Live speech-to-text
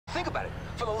Think about it.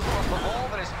 For the love of all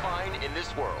that is fine in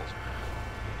this world.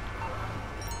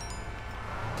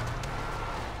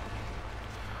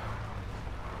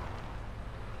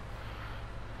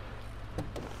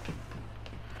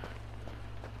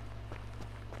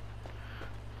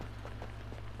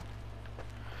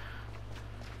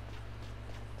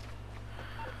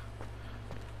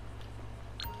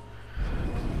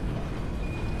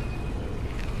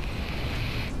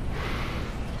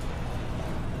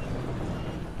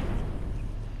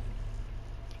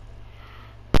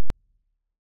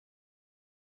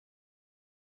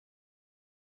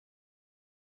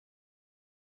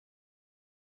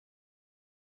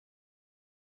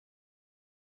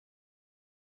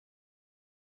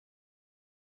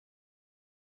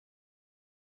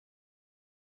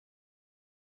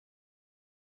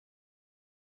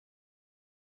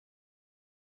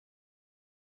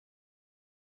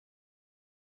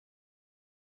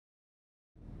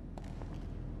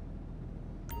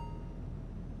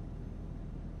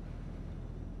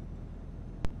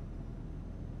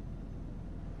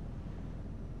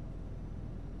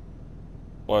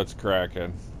 What's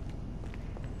cracking?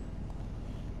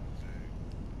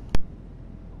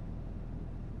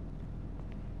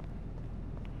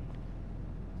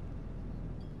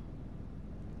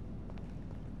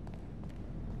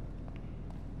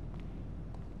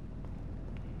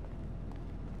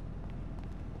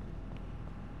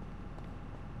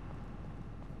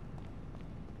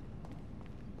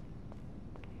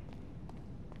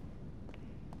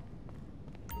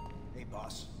 Hey,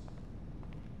 boss.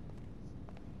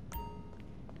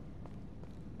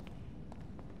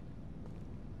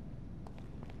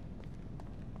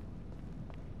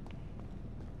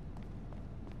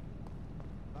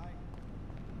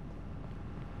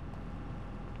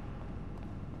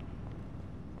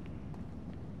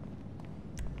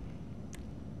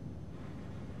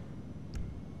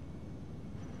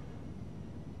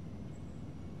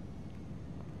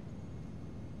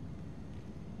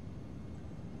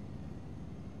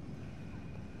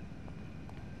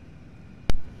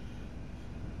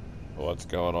 What's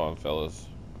going on, fellas?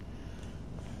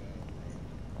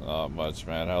 Not much,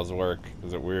 man. How's work?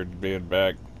 Is it weird being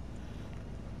back?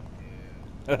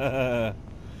 It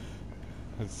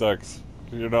sucks.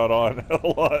 You're not on a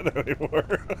lot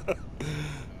anymore.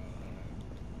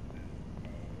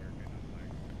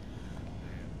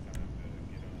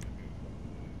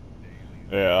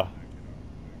 Yeah.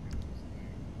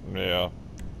 Yeah.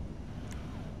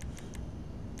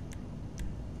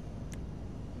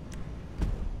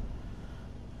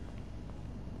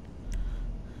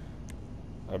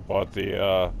 I bought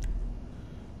the,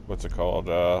 what's it called?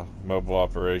 Mobile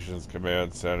Operations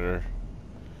Command Center.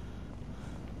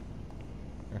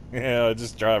 Yeah, I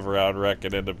just drive around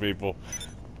wrecking into people.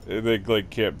 They, like,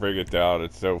 can't bring it down.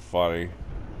 It's so funny.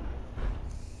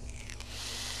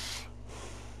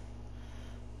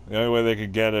 The only way they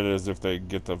could get it is if they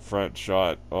get the front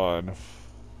shot on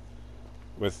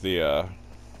with the,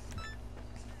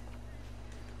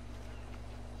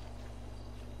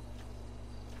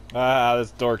 Ah,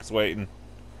 this dork's waiting.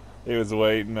 He was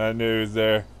waiting. I knew he was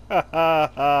there. Ha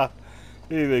ha ha.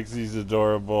 He thinks he's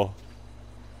adorable.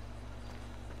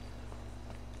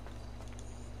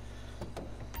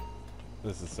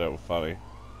 This is so funny.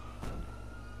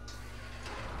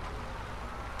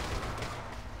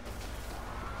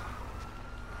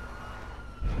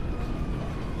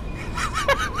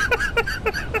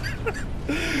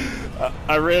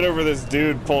 I ran over this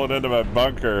dude pulling into my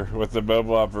bunker with the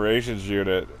mobile operations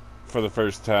unit for the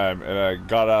first time, and I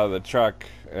got out of the truck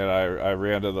and I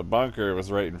ran to the bunker. It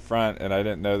was right in front, and I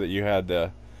didn't know that you had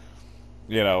to,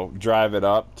 you know, drive it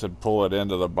up to pull it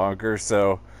into the bunker.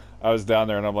 So I was down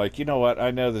there and I'm like, you know what?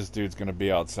 I know this dude's gonna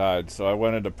be outside. So I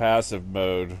went into passive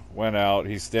mode, went out.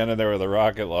 He's standing there with a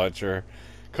rocket launcher.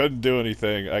 Couldn't do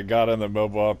anything. I got on the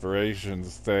mobile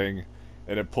operations thing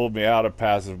and it pulled me out of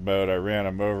passive mode. I ran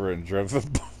him over and drove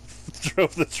the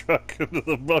drove the truck into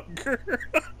the bunker.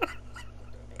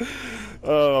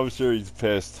 Oh, I'm sure he's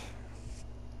pissed.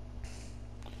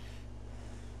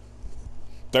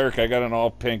 Dirk, I got an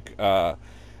all pink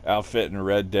outfit in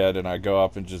Red Dead, and I go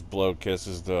up and just blow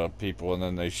kisses to people, and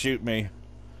then they shoot me.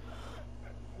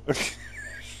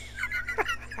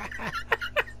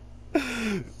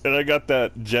 And I got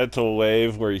that gentle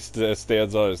wave where he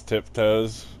stands on his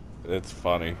tiptoes. It's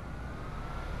funny.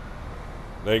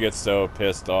 They get so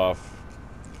pissed off.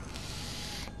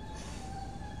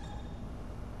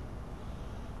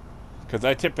 Because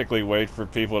I typically wait for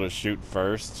people to shoot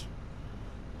first.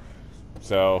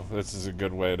 So, this is a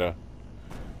good way to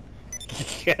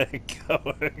get it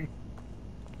going.